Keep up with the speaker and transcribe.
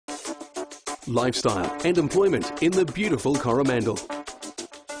lifestyle and employment in the beautiful Coromandel.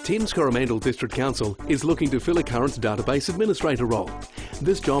 Thames Coromandel District Council is looking to fill a current database administrator role.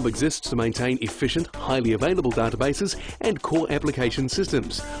 This job exists to maintain efficient, highly available databases and core application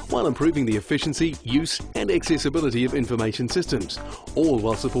systems, while improving the efficiency, use and accessibility of information systems, all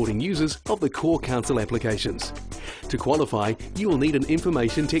while supporting users of the core council applications. To qualify, you will need an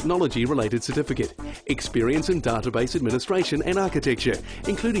information technology related certificate, experience in database administration and architecture,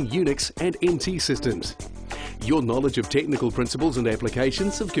 including Unix and NT systems. Your knowledge of technical principles and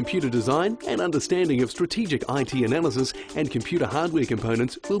applications of computer design and understanding of strategic IT analysis and computer hardware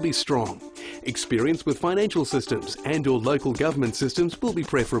components will be strong. Experience with financial systems and/or local government systems will be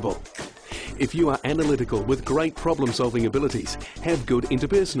preferable. If you are analytical with great problem-solving abilities, have good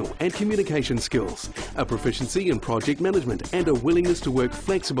interpersonal and communication skills, a proficiency in project management and a willingness to work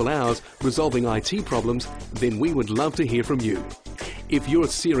flexible hours resolving IT problems, then we would love to hear from you. If you're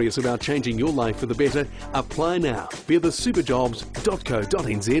serious about changing your life for the better, apply now via the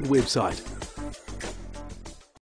superjobs.co.nz website.